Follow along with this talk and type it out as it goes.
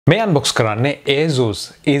මේ unbox කරන්නේ Asus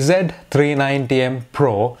Z390-M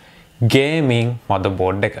Pro gaming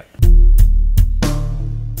motherboard එක.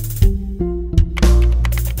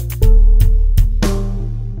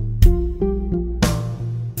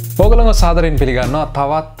 ඔයගොල්ලෝ සාදරයෙන් පිළිගන්නවා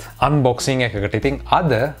තවත් unboxing එකකට. ඉතින්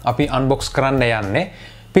අද අපි unbox කරන්න යන්නේ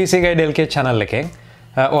PC Guide LK channel එකෙන්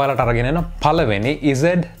ඔයාලට අරගෙන එන පළවෙනි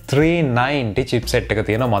Z390 chipset එක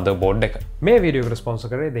තියෙන motherboard එක. මේ වීඩියෝ එක ස්පොන්සර්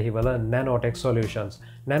කරේ Dehiwala Nanotech Solutions.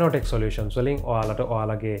 Nanotech Solutions වලින් ඔයාලට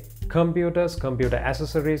ඔයාලගේ computers, computer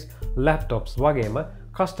accessories, laptops වගේම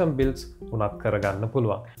custom builds උනත් කරගන්න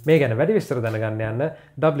පුළුවන්. මේ ගැන වැඩි විස්තර දැනගන්න යන්න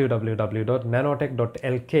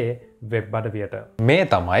www.nanotech.lk වෙබ් අඩවියට. මේ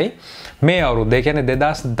තමයි මේ අවුරුද්දේ කියන්නේ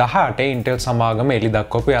 2018 Intel සමාගම එළි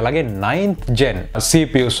දක්වපු යාලගේ 9th gen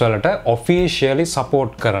CPUs වලට officially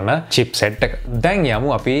support කරන chipset එක. දැන් යමු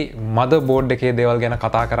අපි motherboard එකේ දේවල් ගැන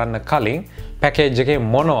කතා කරන්න කලින් package එකේ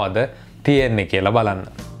මොනවද තියෙන්නේ කියලා බලන්න.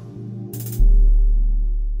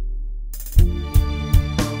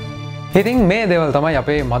 ඉතින් මේ දේවල් තමයි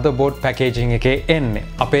අපේ motherboard packaging එකේ එන්නේ.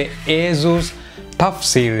 අපේ Asus TUF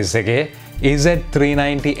series එකේ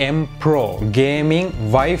Z390-M Pro gaming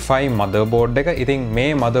Wi-Fi motherboard එක. ඉතින්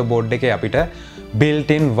මේ motherboard එකේ අපිට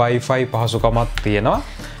built-in Wi-Fi පහසුකමක් තියෙනවා.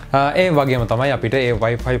 ඒ වගේම තමයි අපිට ඒ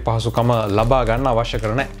Wi-Fi පහසුකම ලබා ගන්න අවශ්‍ය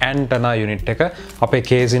කරන antenna unit එක අපේ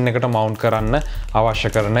casing එකට mount කරන්න අවශ්‍ය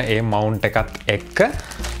කරන ඒ mount එකත් එක්ක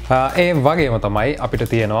ඒ වගේම තමයි අපිට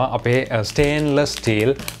තියෙනවා අපේ stainless steel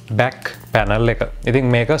back panel එක. ඉතින්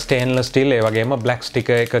මේක stainless steel ඒ වගේම black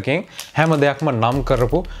sticker එකකින් හැම දෙයක්ම නම්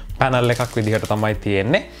කරපු panel එකක් විදිහට තමයි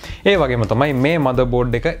තියෙන්නේ. ඒ වගේම තමයි මේ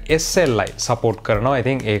motherboard එක SLI support කරනවා.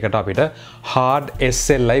 ඉතින් ඒකට අපිට hard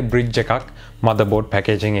SLI bridge එකක් motherboard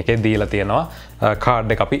packaging එකේ දීලා තියෙනවා. card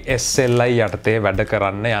එක අපි SLI යටතේ වැඩ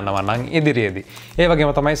කරන්න යනවා නම් ඉදිරියේදී. ඒ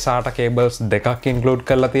වගේම තමයි SATA cables දෙකක් include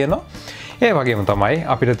කරලා තියෙනවා. ඒ වගේම තමයි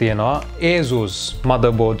අපිට තියෙනවා Asus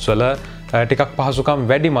motherboards වල ටිකක් පහසුකම්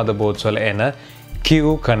වැඩි motherboards වල එන Q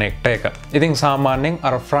connector එක. ඉතින් සාමාන්‍යයෙන්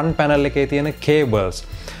අර front panel එකේ තියෙන cables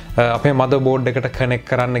අපේ motherboard එකට connect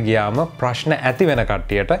කරන්න ගියාම ප්‍රශ්න ඇති වෙන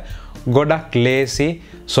කට්ටියට ගොඩක් lazy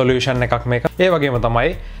solution එකක් මේක. ඒ වගේම තමයි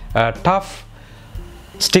TUF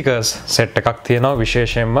stickers set එකක් තියෙනවා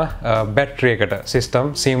විශේෂයෙන්ම battery එකට system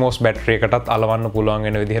CMOS battery එකටත් අලවන්න පුළුවන්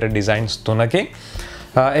වෙන විදිහට designs තුනකින්.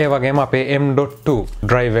 ඒ වගේම අපේ M.2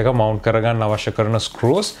 drive එක mount කරගන්න අවශ්‍ය කරන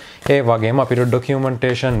screws. ඒ වගේම අපිට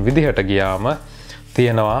documentation විදිහට ගියාම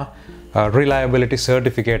තියෙනවා reliability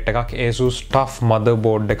certificate එකක් Asus TUF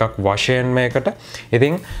motherboard එකක් වශයෙන් මේකට.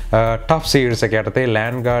 ඉතින් TUF series එක යටතේ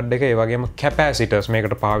LAN guard එක, ඒ වගේම capacitors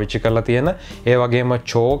මේකට පාවිච්චි කරලා තියෙන, ඒ වගේම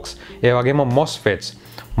chokes, ඒ වගේම MOSFETs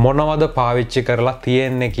මොනවද පාවිච්චි කරලා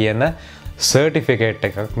තියෙන්නේ කියන certificate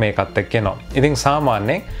එකක් මේකත් එක්ක එනවා. ඉතින්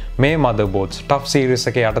සාමාන්‍යයෙන් මේ motherboards TUF series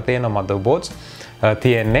එකේ යට තියෙන motherboards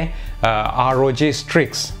තියෙන්නේ ROG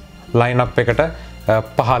Strix lineup එකට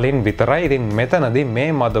පහලින් විතරයි. ඉතින් මෙතනදී මේ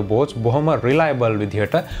motherboards බොහොම reliable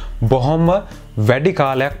විදිහට බොහොම වැඩි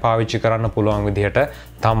කාලයක් පාවිච්චි කරන්න පුළුවන් විදිහට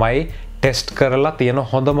තමයි ටෙස්ට් කරලා තියෙන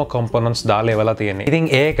හොඳම components දාලා එවලා තියෙන්නේ. ඉතින්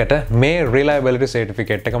ඒකට මේ reliability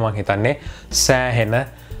certificate එක මම හිතන්නේ සෑහෙන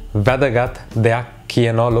වැදගත් දෙයක්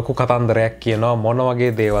කියනවා, ලොකු කතන්දරයක් කියනවා මොන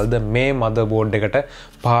වගේ දේවල්ද මේ motherboard එකට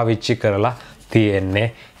පාවිච්චි කරලා තියෙන්නේ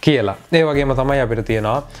කියලා. ඒ වගේම තමයි අපිට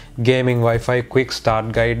තියෙනවා gaming Wi-Fi quick start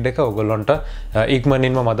guide එක. ඔයගොල්ලන්ට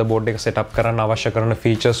ඉක්මනින්ම motherboard එක setup කරන්න අවශ්‍ය කරන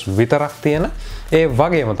features විතරක් තියෙන. ඒ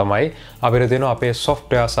වගේම තමයි අපිට තියෙනවා අපේ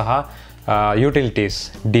software සහ utilities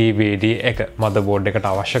DVD එක motherboard එකට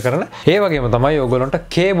අවශ්‍ය කරන. ඒ වගේම තමයි ඔයගොල්ලන්ට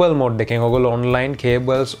cable mode එකෙන් ඔයගොල්ලෝ online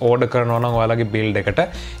cables order කරනවා නම් ඔයාලගේ build එකට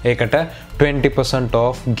ඒකට 20%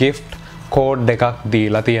 off gift code එකක්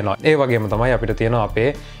දීලා තියෙනවා. ඒ වගේම තමයි අපිට තියෙනවා අපේ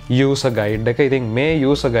user guide එක. ඉතින් මේ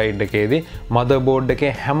user guide එකේදී motherboard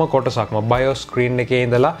එකේ හැම කොටසක්ම BIOS screen එකේ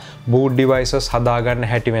ඉඳලා boot devices හදාගන්න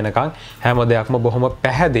හැටි වෙනකන් හැම දෙයක්ම බොහොම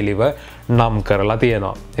පැහැදිලිව නම් කරලා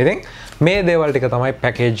තියෙනවා. ඉතින් මේ දේවල් ටික තමයි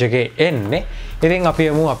package එකේ එන්නේ. ඉතින් අපි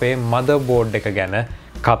යමු අපේ motherboard එක ගැන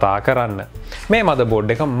කතා කරන්න. මේ motherboard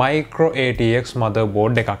එක micro ATX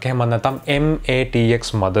motherboard එකක්. එහෙම නැත්නම් MATX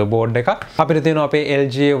motherboard එකක්. අපිට තියෙනවා අපේ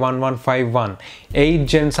LGA 1151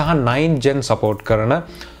 8 gen සහ 9 gen support කරන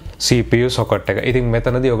CPU socket එක. ඉතින්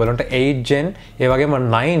මෙතනදී ඔයගලන්ට 8 gen ඒ වගේම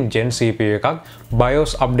 9 gen CPU එකක්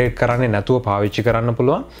BIOS update කරන්නේ නැතුව පාවිච්චි කරන්න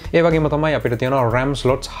පුළුවන්. ඒ වගේම තමයි අපිට තියෙනවා RAM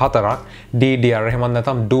slots 4ක් DDR එහෙම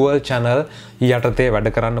නැත්නම් dual channel යටතේ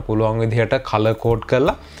වැඩ කරන්න පුළුවන් විදිහට color code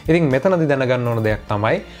කරලා. ඉතින් මෙතනදී දැනගන්න ඕන දෙයක්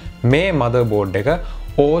තමයි මේ motherboard එක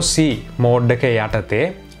OC mode එක යටතේ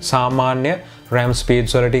සාමාන්‍ය RAM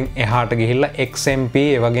speeds වලටින් එහාට ගිහිල්ලා XMP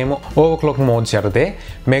ඒ වගේම overclock modes යටතේ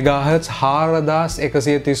megahertz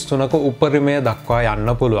 4133ක උපරිමය දක්වා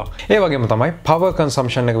යන්න පුළුවන්. ඒ වගේම තමයි power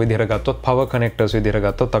consumption එක විදිහට ගත්තොත් power connectors විදිහට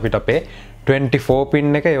ගත්තොත් අපිට අපේ 24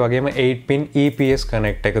 pin එක ඒ වගේම 8 pin EPS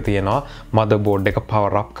connect එක තියෙනවා motherboard එක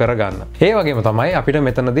power up කරගන්න. ඒ වගේම තමයි අපිට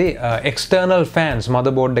මෙතනදී external fans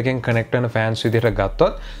motherboard එකෙන් connect වෙන fans විදිහට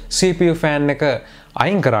ගත්තොත් CPU fan එක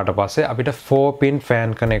අයින් කරාට පස්සේ අපිට 4 pin fan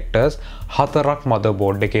connectors 4ක්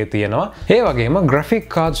motherboard එකේ තියෙනවා. ඒ වගේම graphic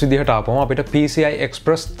cards විදිහට ආපුවම අපිට PCI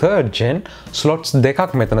Express 3rd gen slots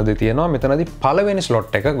දෙකක් මෙතනදී තියෙනවා. මෙතනදී පළවෙනි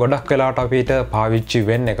slot එක ගොඩක් වෙලාවට අපිට පාවිච්චි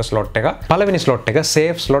වෙන එක slot එක. පළවෙනි slot එක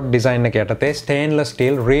safe slot design එක යටතේ stainless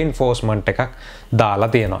steel reinforcement එකක්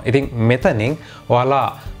දාලා තියෙනවා. ඉතින් මෙතනින් ඔයාලා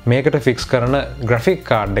මේකට ෆික්ස් කරන graphic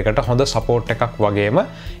card එකට හොඳ support එකක් වගේම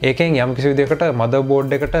ඒකෙන් යම්කිසි විදිහකට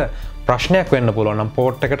motherboard එකට ප්‍රශ්නයක් වෙන්න පුළුවන් නම්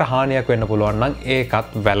port එකට හානියක් වෙන්න පුළුවන් නම් ඒකත්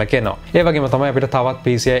වැළකෙනවා. ඒ වගේම තමයි අපිට තවත්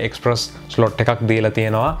PCI Express slot එකක් දීලා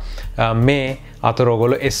තියෙනවා. මේ අතර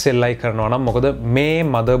ඔයගොල්ලෝ SLI කරනවා නම් මොකද මේ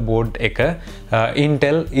motherboard එක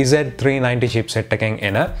Intel Z390 chipset එකෙන්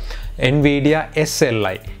එන Nvidia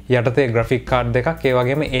SLI යටතේ graphic card දෙකක් ඒ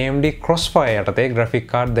වගේම AMD Crossfire යටතේ graphic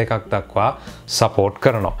card දෙකක් දක්වා support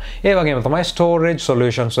කරනවා. ඒ වගේම තමයි storage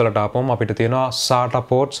solutions වලට ආපුවම අපිට තියෙනවා SATA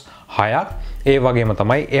ports 6ක් ඒ වගේම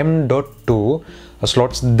තමයි M.2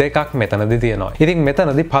 slots දෙකක් මෙතනදී තියෙනවා. ඉතින්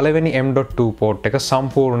මෙතනදී පළවෙනි M.2 port එක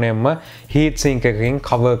සම්පූර්ණයෙන්ම heat sink එකකින්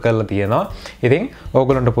cover කරලා තියෙනවා. ඉතින්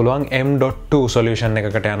ඕගොල්ලන්ට පුළුවන් M.2 solution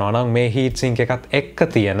එකකට යනවා නම් මේ heat sink එකත් එක්ක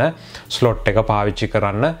තියෙන slot එක පාවිච්චි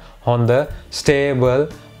කරන්න හොඳ stable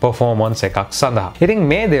performance එකක් සඳහා. ඉතින්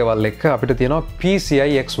මේ දේවල් එක්ක අපිට තියෙනවා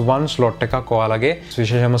PCI X1 slot එකක් ඔයාලගේ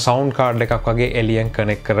විශේෂයෙන්ම sound card එකක් වගේ එළියෙන්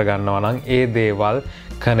connect කරගන්නවා නම් ඒ දේවල්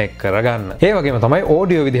connect කරගන්න. ඒ වගේම තමයි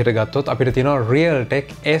audio විදිහට ගත්තොත් අපිට තියෙනවා Realtek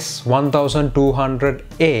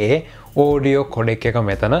S1200A audio codec එක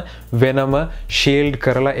මෙතන වෙනම shield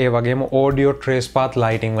කරලා ඒ වගේම audio trace path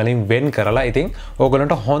lighting වලින් වෙන් කරලා ඉතින්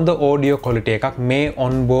ඕගොල්ලන්ට හොඳ audio quality එකක් මේ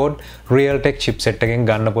onboard Realtek chipset එකෙන්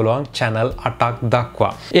ගන්න පුළුවන් channel 8ක්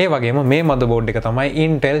දක්වා. ඒ වගේම මේ motherboard එක තමයි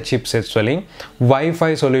Intel chipsets වලින්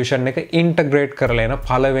WiFi solution එක integrate කරලා එන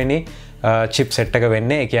පළවෙනි chipset එක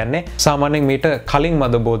වෙන්නේ. ඒ කියන්නේ සාමාන්‍යයෙන් මීට කලින්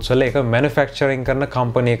motherboards වල ඒක manufacturing කරන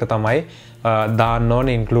company එක තමයි දාන්න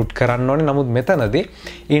ඕනේ include කරන්න ඕනේ. නමුත් මෙතනදී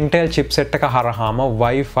Intel chipset එක හරහාම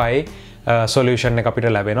Wi-Fi solution එක අපිට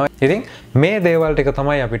ලැබෙනවා. ඉතින් මේ දේවල් ටික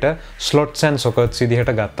තමයි අපිට slots and sockets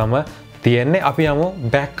විදිහට ගත්තම තියෙන්නේ. අපි යමු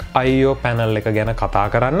back IO panel එක ගැන කතා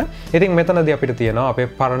කරන්න. ඉතින් මෙතනදී අපිට තියෙනවා අපේ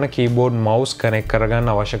පරණ keyboard mouse connect කරගන්න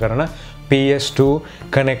අවශ්‍ය කරන PS2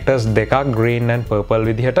 connectors දෙකක් green and purple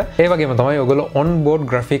විදිහට. ඒ වගේම තමයි ඔයගොල්ලෝ onboard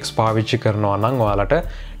graphics පාවිච්චි කරනවා නම් ඔයාලට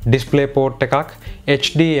display port එකක්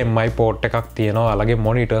HDMI port එකක් තියෙනවා ඔයාලගේ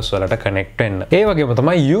monitors වලට connect වෙන්න. ඒ වගේම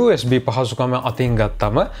තමයි USB පහසුකම අතින්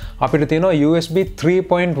ගත්තම අපිට තියෙනවා USB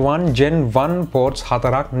 3.1 Gen 1 ports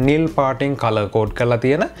 4ක් නිල් පාටින් color code කරලා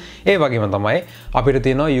තියෙන. ඒ වගේම තමයි අපිට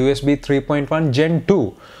තියෙනවා USB 3.1 Gen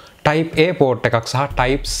 2 Type A port එකක් සහ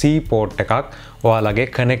Type C port එකක් ඔයාලගේ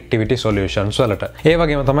connectivity solutions වලට. ඒ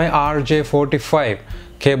වගේම තමයි RJ45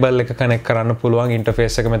 cable එක connect කරන්න පුළුවන්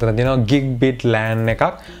interface එක මෙතන තියෙනවා gigabit LAN එකක්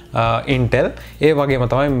Intel. ඒ වගේම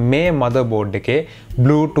තමයි මේ motherboard එකේ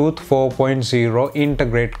Bluetooth 4.0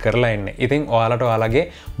 integrate කරලා ඉන්නේ. ඉතින් ඔයාලට ඔයාලගේ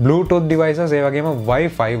Bluetooth devices ඒ වගේම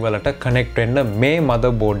Wi-Fi වලට connect වෙන්න මේ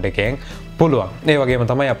motherboard එකෙන් පුළුවන්. ඒ වගේම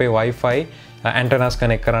තමයි අපේ Wi-Fi antennas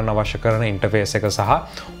connect කරන්න අවශ්‍ය කරන interface එක සහ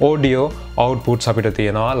audio outputs අපිට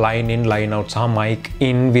තියෙනවා line in line out සහ mic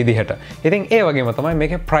in විදිහට. ඉතින් ඒ වගේම තමයි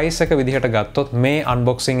මේකේ price එක විදිහට ගත්තොත් මේ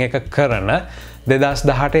unboxing එක කරන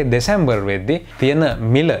 2018 දෙසැම්බර් වෙද්දී තියෙන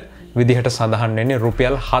මිල විදිහට සඳහන් වෙන්නේ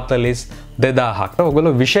රුපියල් 42000ක්.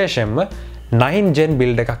 ඔයගොල්ලෝ විශේෂයෙන්ම 9 gen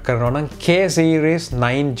build එකක් කරනවා නම් K series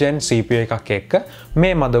 9 gen CPU එකක් එක්ක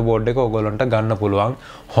මේ motherboard එක ඔයගොල්ලන්ට ගන්න පුළුවන්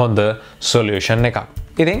හොඳ solution එකක්.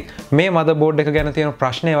 ඉතින් මේ motherboard එක ගැන තියෙන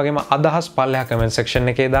ප්‍රශ්න ඒ වගේම අදහස් පල්ලෙහා comment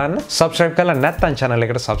section එකේ දාන්න. subscribe කරලා නැත්නම් channel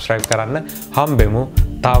එකට subscribe කරන්න. හම්බෙමු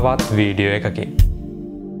තවත් වීඩියෝ එකකින්.